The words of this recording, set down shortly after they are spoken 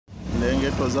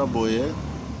ndenge toza boye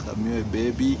camion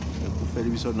ebebi ekufeli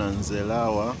biso na nzela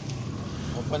awa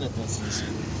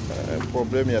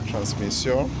problème ya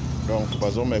transmission donc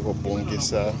bazomeka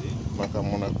kobongisa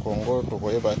makambo na Congo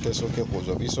tokoyeba te soki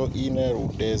ekozwa biso 1 heure ou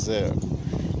 2 heures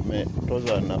mais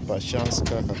toza na patience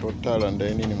kaka totala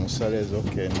ndenge nini mosala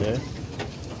ezokende.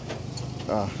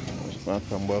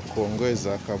 Makambo ya Congo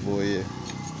ezaka boye,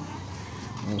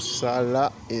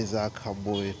 mosala ezaka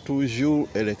boye toujours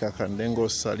elekaka ndenge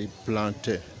osali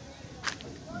planté.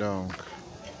 Donc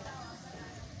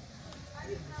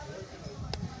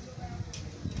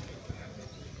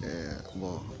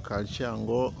bon quartier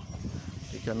yango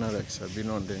ekanalakisa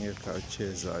bino ndenge quartier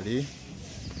ezali.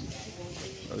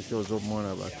 Soki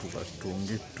ozomona bato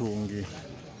batungi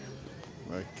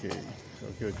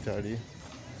soki otali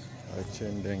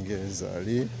quartier ndenge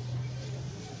ezali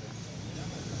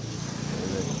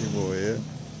eleki boye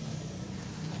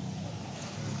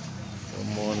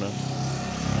omona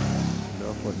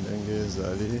ndako ndenge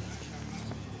ezali.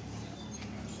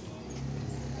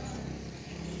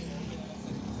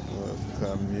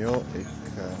 Camion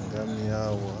ekangami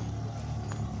awa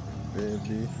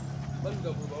bebi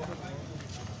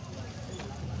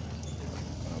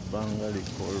abanga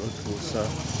likolo tusa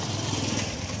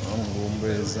angumba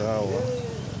eza awa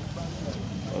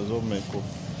bazomeka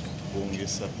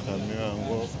kobongisa camion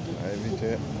yango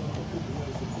ayebi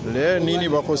le nini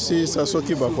bakosilisa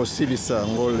soki bakosilisa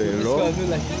yango lelo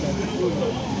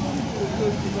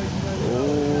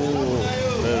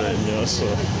lele nyonso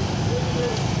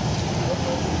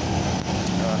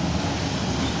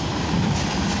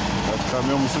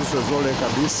camion mosusu ezoleka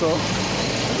biso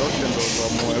ezokende ozwa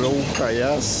moellon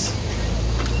ukayas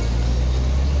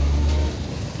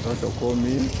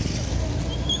tokomi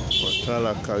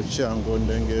kotala quartier yango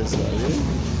ndenge ezali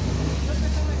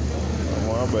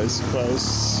mwa baespace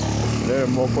lere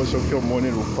moko soki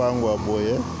omoni lupango ya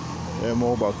boye lere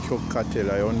moko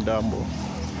bakiokatela yo ndambo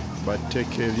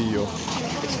batekeli yo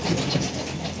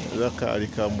ezaka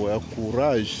likambo ya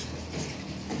courage.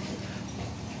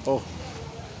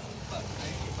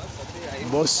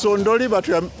 Bosondoli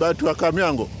batu ya camion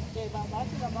yango.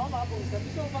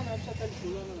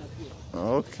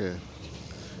 Ok.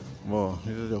 Bon,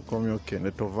 je komi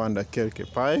okende tovanda quelque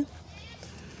part.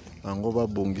 Yango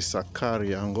babongisa car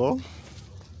yango.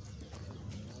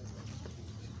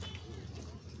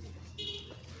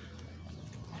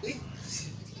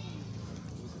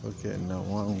 Ok, na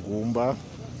wangumba.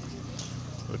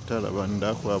 Otala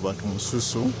bandako ya batu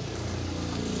mosusu.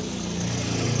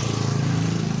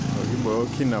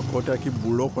 Boyoki na kota ki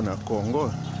buloko na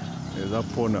Congo eza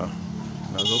pona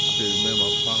nazo filme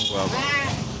mapango aba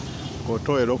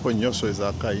koto eloko nyonso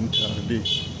ezaka interdit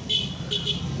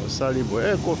osali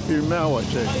boye ko filme awa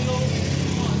te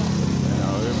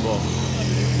nawe bon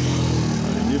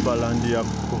ni balandi ya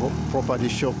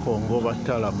PropertyShow Congo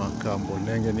batala makambo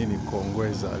ndenge nini Congo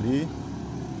ezali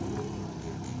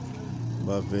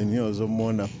baveni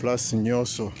ozomona place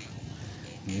nyonso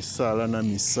misala na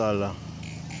misala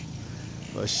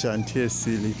ba chantier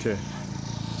silite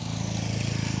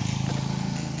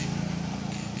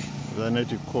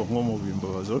zaneti Congo mobimba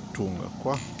bazotunga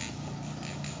kwa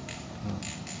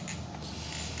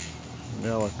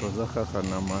ndia toza kaka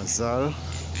na Mazal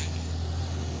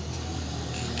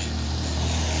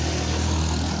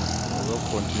bazo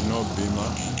continue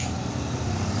bima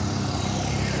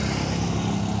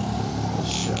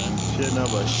chantier na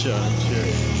ba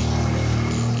chantier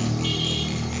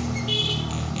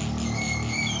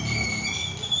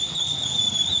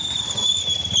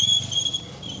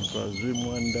bazwi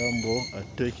mwandambo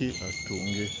ateki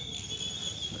atunge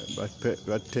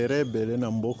baterebele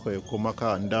na mboko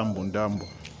ekomaka ndambo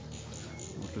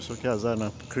mutu soki aza na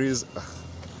crise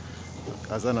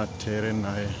aza na terrain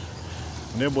naye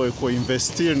nebo eko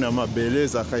investir na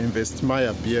mabeleza ka investissement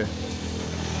ya bien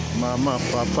mama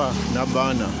papa na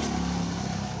bana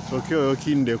soki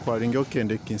oyoki ndeko alingi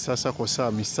okende Kinshasa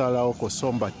kosala misala o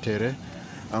kosomba terrain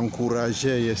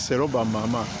encourager yeselo ba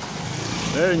mama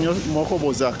moko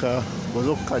bozaka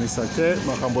bozokanisa te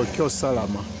makambo kyo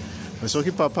salama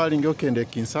soki papa alingi okende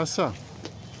Kinshasa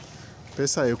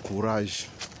pesa e courage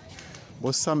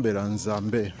bosambela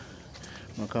nzambe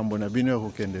makambo na bino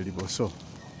ekokende liboso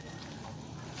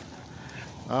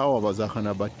awa bazaka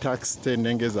na ba tax te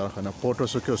ndenge ezalaka na poto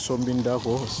soki osombi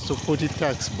ndako sofoti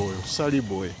tax boyo osali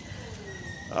boye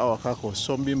awa kaka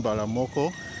osombi mbala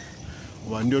moko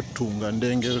wandi otunga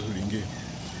ndenge olingi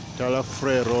tala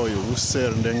frère oyo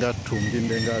user ndenge atungi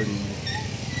ndenge alingi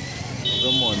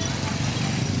ozomona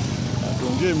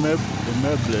atungi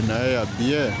immeuble na ye ya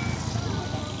bien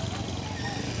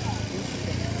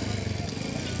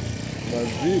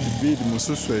vide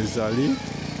mususu ezali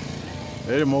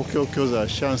ele moki oza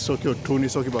chance soki otuni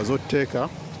soki bazoteka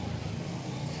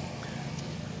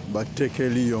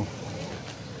batekeli yo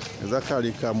ezaka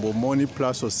likambo moni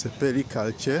place osepeli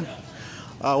culture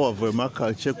awa vraiment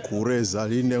culture kure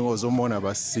ezali ndenge ozomona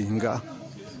basinga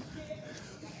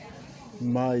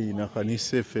mai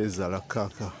nakanisi efe ezala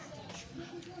kaka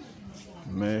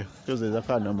me koza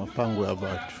ezaka na mapango ya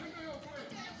bato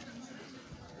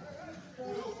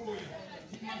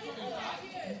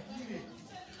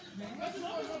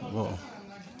bon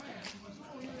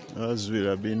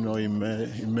azwila bino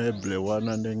immeuble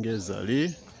wana ndenge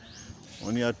ezali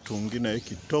oni atungi na ye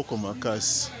kitoko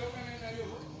makasi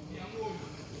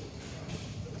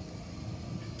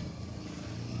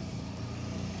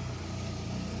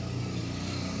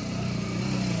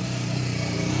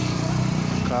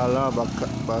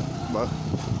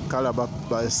kala ba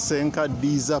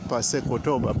 5-10 ans passé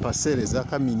koto ba passer les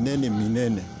aka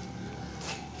minene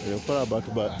ekola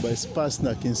bato ba espace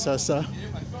na Kinshasa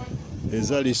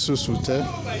eza lisusu te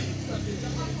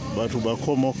bato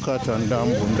bakoma kata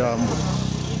ndambo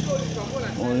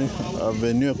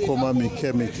avenir koma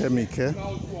mike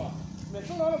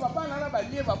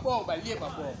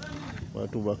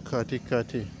bato bakati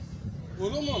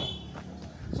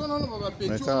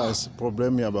meka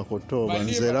problème ya bakoto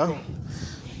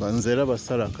banzela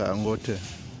basalaka yango te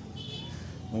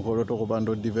mokolo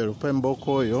tokobanda develope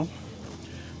mboka oyo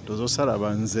tozosala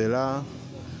banzela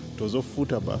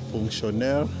tozofuta ba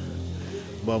fonctionnaire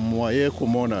ba moyen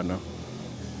komonana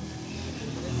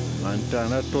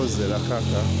mantana tozela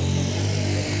kaka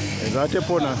ezate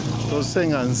pona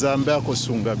tosenga nzambe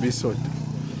akosunga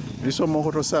biso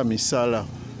moko tosala misala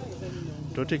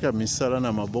totika misala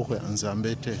na maboko ya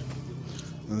nzambe te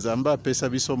nzambe apesa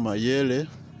biso mayele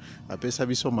apesa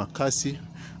biso makasi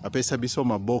apesa biso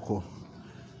maboko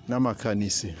na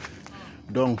makanisi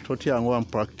donc totia yango en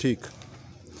pratique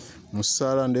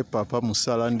musala nde papa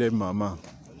musala nde mama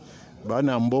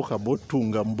bana mboka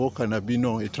botunga mboka na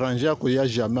bino étranger akoya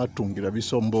jamais atungira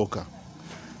biso mboka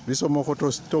biso moko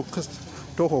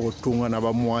toko kotunga na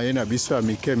ba moyen na biso ya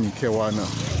mike wana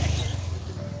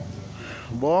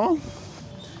bon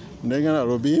ndenge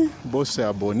nalobi bo se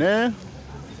abonner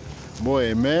bo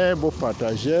aimer bo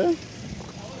partager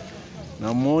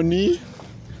na moni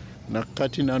na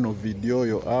kati nano video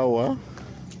yo awa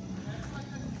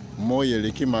moi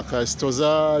eleki makasi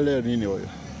toza le nini oyo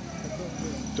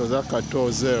toza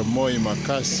 14h moi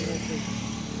makasi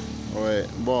ouais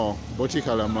bon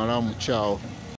botikala malamu ciao